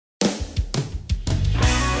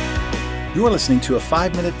You are listening to a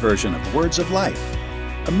 5-minute version of Words of Life,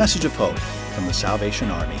 a message of hope from the Salvation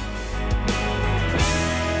Army.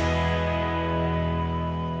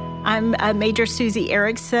 I'm Major Susie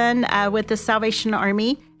Erickson with the Salvation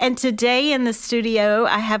Army. And today in the studio,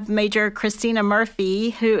 I have Major Christina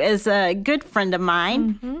Murphy, who is a good friend of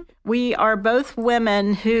mine. Mm-hmm. We are both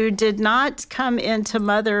women who did not come into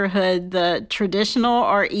motherhood the traditional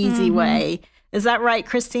or easy way. Is that right,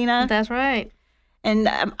 Christina? That's right. And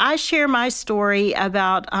I share my story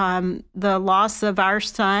about the loss of our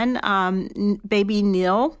son, baby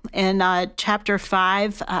Neil, in Chapter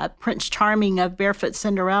 5, Prince Charming of Barefoot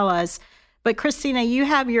Cinderella's. But Christina, you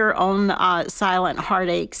have your own silent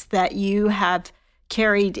heartaches that you have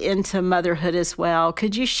carried into motherhood as well.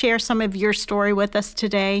 Could you share some of your story with us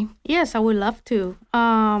today? Yes, I would love to.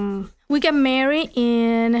 We got married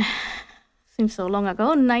seems so long ago,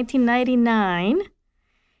 1999.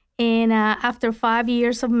 And after 5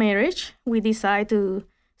 years of marriage, we decided to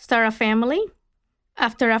start a family.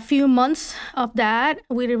 After a few months of that,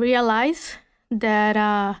 we realized that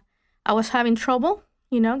I was having trouble,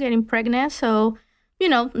 getting pregnant. So,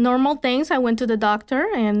 normal things. I went to the doctor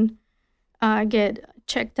and get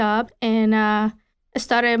checked up and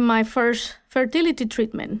started my first fertility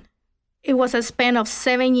treatment. It was a span of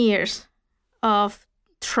 7 years of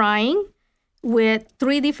trying with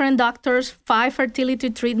 3 different doctors, 5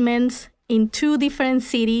 fertility treatments in 2 different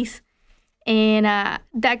cities. And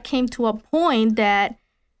that came to a point that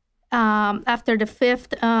after the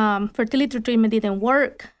 5th fertility treatment didn't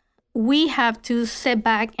work, we have to sit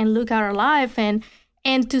back and look at our life and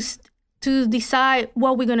to decide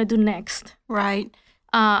what we're going to do next. Right.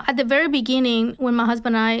 At the very beginning, when my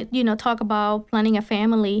husband and I, talk about planning a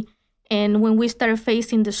family, and when we started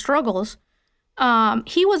facing the struggles,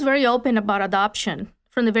 he was very open about adoption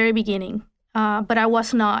from the very beginning, but I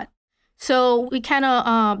was not. So we kind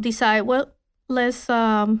of decide, well, let's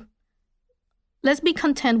be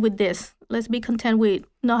content with this. Let's be content with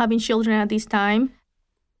not having children at this time.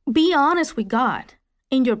 Be honest with God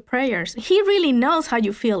in your prayers. He really knows how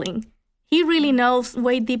you're feeling. He really knows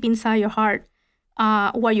way deep inside your heart,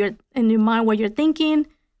 what you're in your mind, what you're thinking,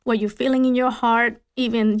 what you're feeling in your heart.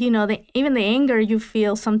 Even the anger you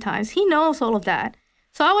feel sometimes. He knows all of that.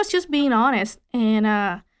 So I was just being honest, and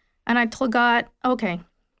I told God, okay,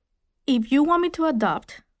 if you want me to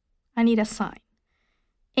adopt, I need a sign.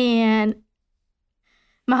 And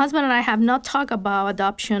my husband and I have not talked about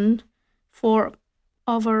adoption for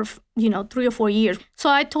over 3 or 4 years. So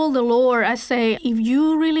I told the Lord, I say, if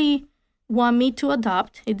you really want me to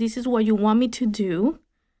adopt, if this is what you want me to do,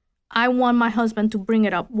 I want my husband to bring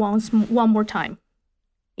it up one more time.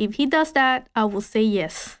 If he does that, I will say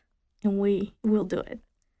yes, and we will do it.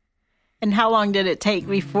 And how long did it take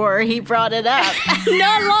before he brought it up?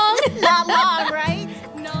 Not long. Not long, right?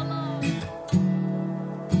 Not long.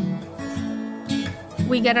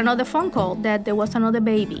 We got another phone call that there was another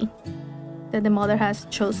baby, that the mother has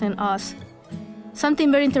chosen us.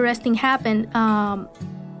 Something very interesting happened.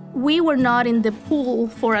 We were not in the pool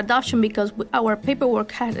for adoption because our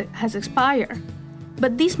paperwork has expired.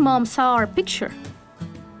 But this mom saw our picture.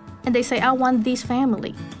 And they say, I want this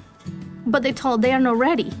family. But they are not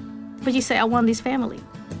ready. But you say, I want this family.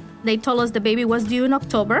 They told us the baby was due in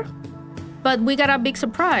October. But we got a big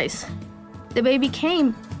surprise. The baby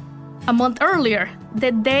came a month earlier.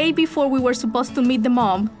 The day before we were supposed to meet the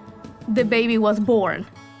mom, the baby was born.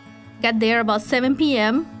 Got there about 7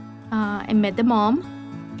 p.m. And met the mom.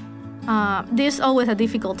 This is always a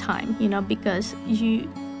difficult time, because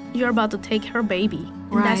you're about to take her baby.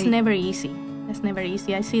 Right. That's never easy. That's never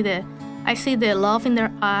easy. I see the love in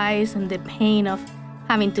their eyes and the pain of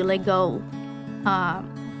having to let go.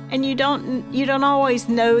 And you don't always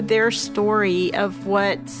know their story of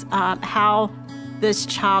how this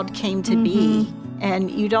child came to be, and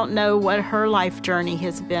you don't know what her life journey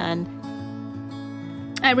has been.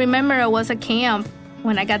 I remember I was at camp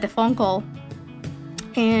when I got the phone call.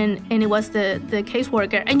 And it was the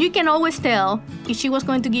caseworker. And you can always tell if she was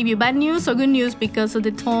going to give you bad news or good news because of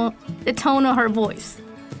the tone of her voice.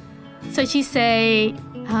 So she say,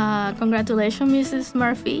 congratulations, Mrs.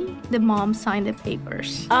 Murphy. The mom signed the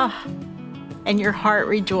papers. And your heart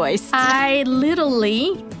rejoiced. I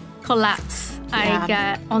literally collapsed. Yeah. I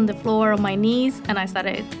got on the floor on my knees and I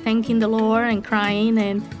started thanking the Lord and crying.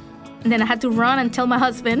 And then I had to run and tell my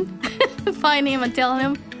husband, find him and tell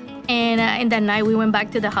him. And that night we went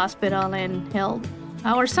back to the hospital and held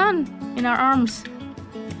our son in our arms.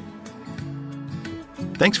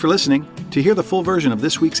 Thanks for listening. To hear the full version of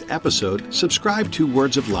this week's episode, subscribe to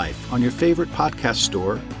Words of Life on your favorite podcast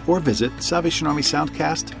store or visit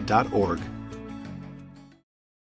SalvationArmySoundcast.org.